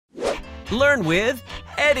Learn with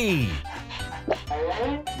Eddie.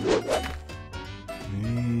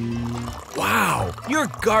 Wow, your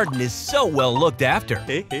garden is so well looked after.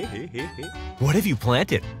 What have you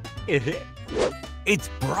planted? It's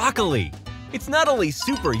broccoli. It's not only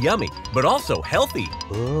super yummy, but also healthy.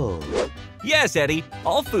 Yes, Eddie,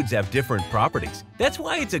 all foods have different properties. That's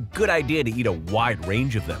why it's a good idea to eat a wide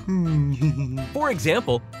range of them. For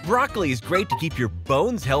example, broccoli is great to keep your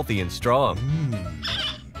bones healthy and strong.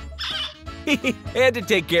 And to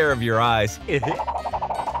take care of your eyes.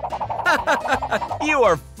 You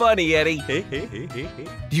are funny, Eddie.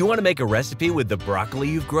 Do you want to make a recipe with the broccoli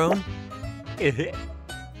you've grown? Hey,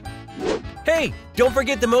 don't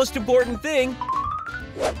forget the most important thing.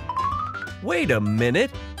 Wait a minute.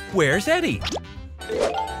 Where's Eddie?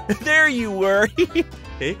 There you were.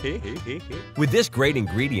 With this great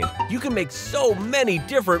ingredient, you can make so many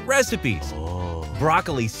different recipes.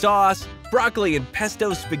 Broccoli sauce, broccoli and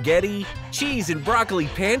pesto spaghetti, cheese and broccoli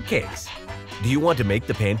pancakes. Do you want to make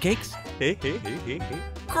the pancakes?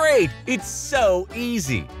 Great! It's so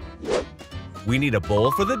easy. We need a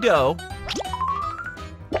bowl for the dough.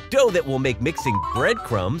 Dough that will make mixing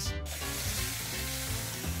breadcrumbs.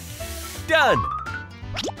 Done!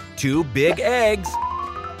 2 big eggs.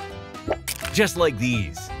 Just like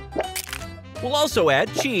these. We'll also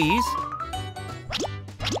add cheese.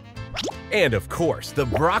 And of course, the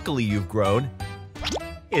broccoli you've grown.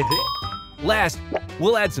 Last,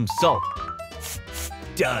 we'll add some salt.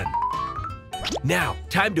 Done. Now,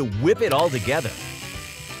 time to whip it all together.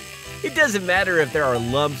 It doesn't matter if there are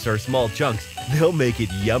lumps or small chunks, they'll make it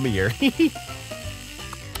yummier.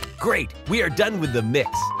 Great, we are done with the mix.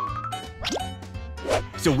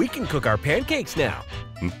 So we can cook our pancakes now.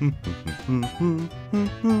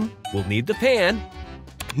 We'll need the pan.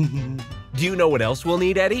 Do you know what else we'll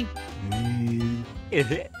need, Eddie?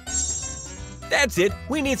 That's it,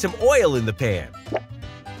 we need some oil in the pan.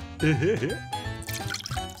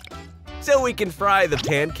 So we can fry the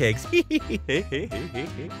pancakes.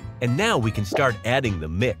 And now we can start adding the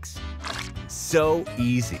mix. So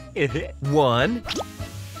easy. 1,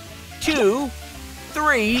 2,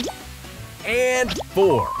 3, and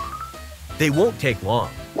 4. They won't take long.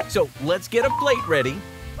 So let's get a plate ready.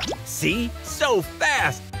 See? So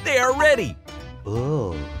fast! They are ready!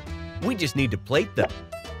 We just need to plate them.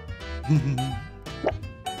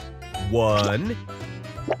 1,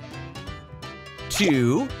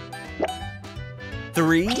 2,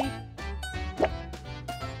 3,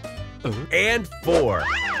 and 4.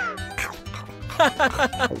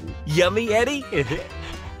 Yummy, Eddie?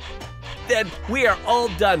 Then we are all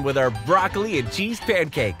done with our broccoli and cheese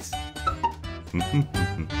pancakes.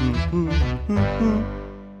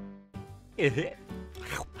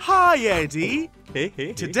 Hi, Eddie.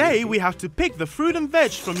 Today we have to pick the fruit and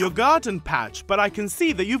veg from your garden patch, but I can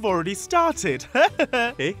see that you've already started.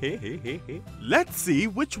 Let's see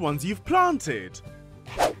which ones you've planted.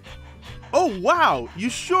 Oh wow, you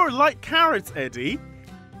sure like carrots, Eddie.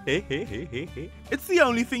 It's the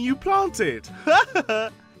only thing you planted.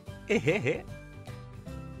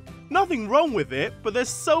 Nothing wrong with it, but there's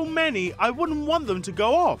so many I wouldn't want them to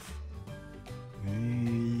go off.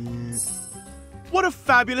 What a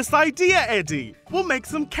fabulous idea, Eddie! We'll make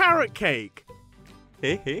some carrot cake.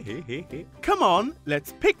 Come on,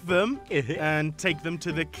 let's pick them and take them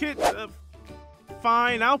to the kitchen.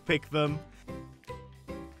 Fine, I'll pick them.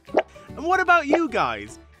 And what about you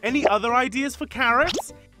guys? Any other ideas for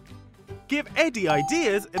carrots? Give Eddie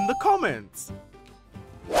ideas in the comments.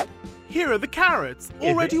 Here are the carrots,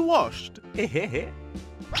 already washed.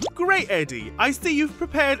 Great, Eddie. I see you've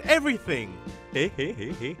prepared everything.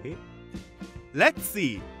 Let's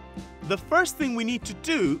see. The first thing we need to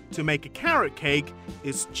do to make a carrot cake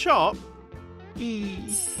is chop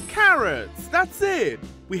carrots. That's it.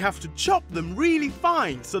 We have to chop them really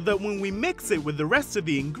fine so that when we mix it with the rest of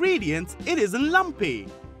the ingredients, it isn't lumpy.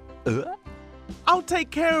 I'll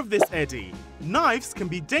take care of this, Eddie. Knives can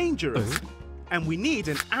be dangerous, and we need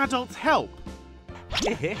an adult's help.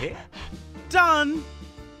 Done.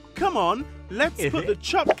 Come on, let's put the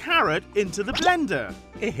chopped carrot into the blender.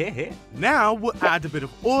 Now we'll add a bit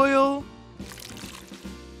of oil,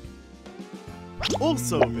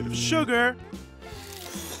 also a bit of sugar,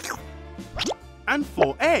 and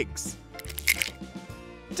 4 eggs.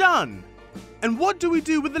 Done! And what do we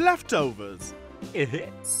do with the leftovers?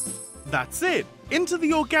 That's it, into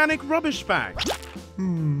the organic rubbish bag.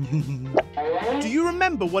 Do you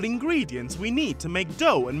remember what ingredients we need to make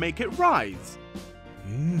dough and make it rise?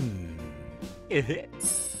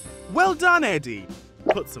 Well done, Eddie.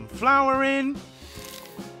 Put some flour in.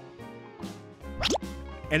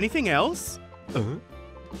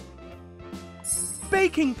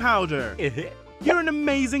 baking powder. You're an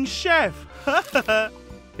amazing chef.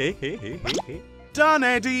 Done,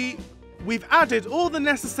 Eddie. We've added all the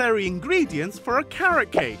necessary ingredients for a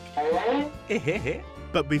carrot cake.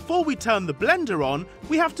 But before we turn the blender on,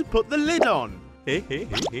 we have to put the lid on.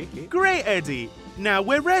 Great, Eddie. Now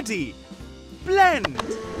we're ready. Blend.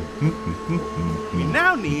 We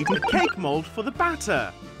now need a cake mold for the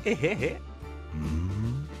batter.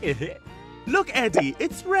 Look, Eddie,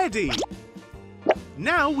 it's ready.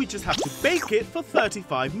 Now we just have to bake it for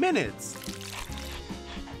 35 minutes.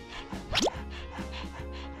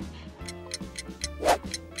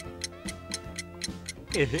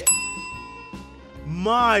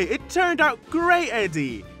 My, it turned out great,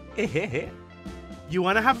 Eddie. You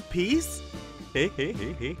want to have a piece?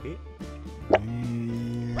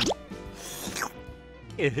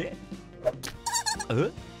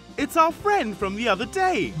 It's our friend from the other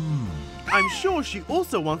day. I'm sure she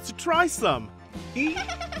also wants to try some.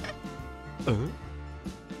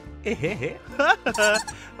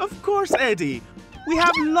 Of course, Eddie. We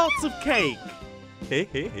have lots of cake.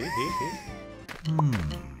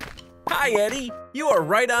 Hi, Eddie. You are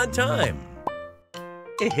right on time.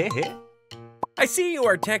 I see you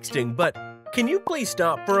are texting, but can you please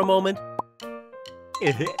stop for a moment?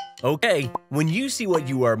 Okay, when you see what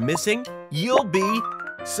you are missing, you'll be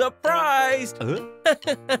surprised.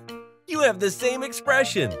 You have the same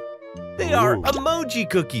expression. They are emoji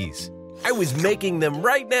cookies. I was making them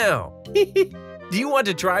right now. Do you want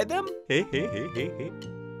to try them?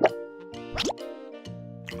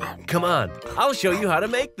 Come on, I'll show you how to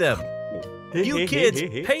make them. You kids,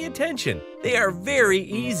 pay attention. They are very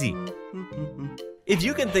easy. If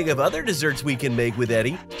you can think of other desserts we can make with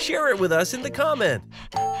Eddie, share it with us in the comment.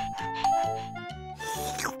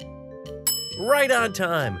 Right on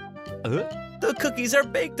time. The cookies are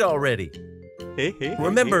baked already.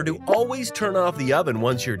 Remember to always turn off the oven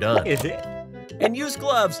once you're done. And use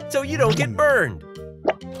gloves so you don't get burned.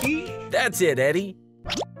 That's it, Eddie.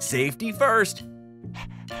 Safety first.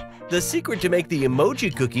 The secret to make the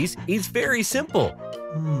emoji cookies is very simple.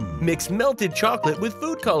 Mix melted chocolate with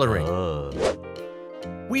food coloring.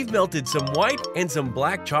 We've melted some white and some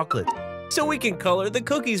black chocolate so we can color the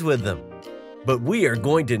cookies with them. But we are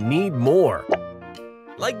going to need more.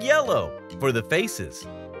 Like yellow for the faces.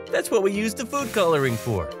 That's what we use the food coloring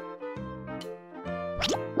for.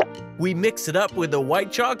 We mix it up with the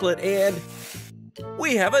white chocolate and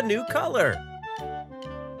we have a new color.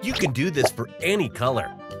 You can do this for any color.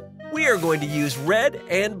 We are going to use red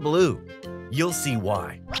and blue. You'll see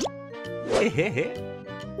why.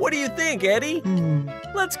 What do you think, Eddie?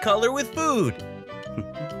 Let's color with food.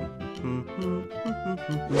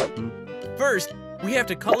 First, we have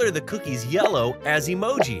to color the cookies yellow as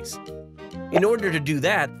emojis. In order to do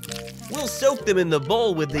that, we'll soak them in the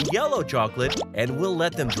bowl with the yellow chocolate and we'll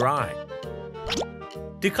let them dry.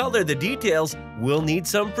 To color the details, we'll need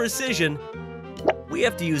some precision. We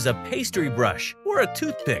have to use a pastry brush or a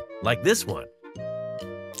toothpick like this one.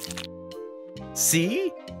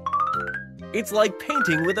 See? It's like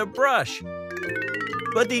painting with a brush.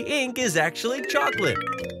 But the ink is actually chocolate.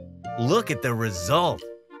 Look at the result.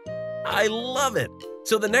 I love it.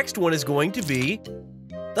 So the next one is going to be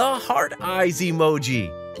the heart eyes emoji.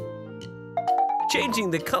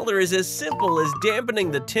 Changing the color is as simple as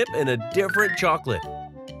dampening the tip in a different chocolate.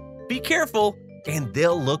 Be careful, and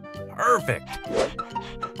they'll look perfect.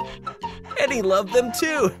 Eddie loved them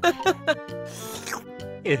too.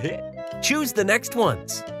 Choose the next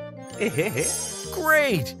ones.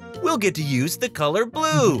 Great! We'll get to use the color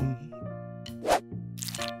blue.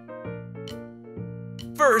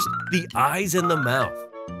 First, the eyes and the mouth.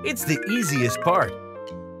 It's the easiest part.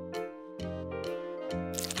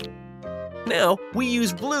 Now, we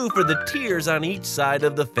use blue for the tears on each side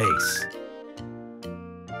of the face.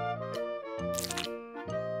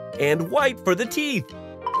 And white for the teeth.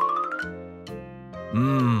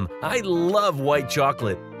 I love white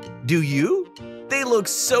chocolate. Do you? They look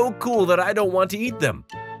so cool that I don't want to eat them.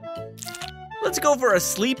 Let's go for a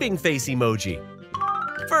sleeping face emoji.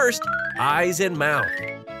 First, eyes and mouth.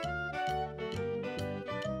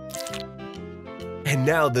 And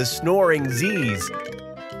now the snoring Z's.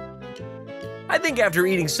 I think after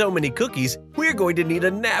eating so many cookies, we're going to need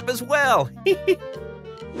a nap as well.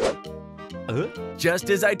 Just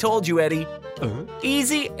as I told you, Eddie.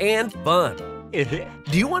 Easy and fun. Do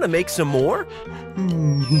you want to make some more?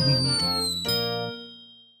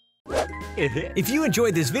 If you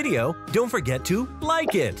enjoyed this video, don't forget to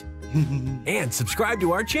like it and subscribe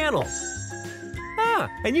to our channel.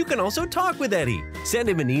 And you can also talk with Eddie. Send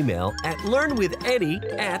him an email at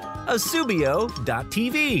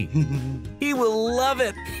learnwitheddy@asubio.tv. He will love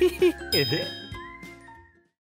it.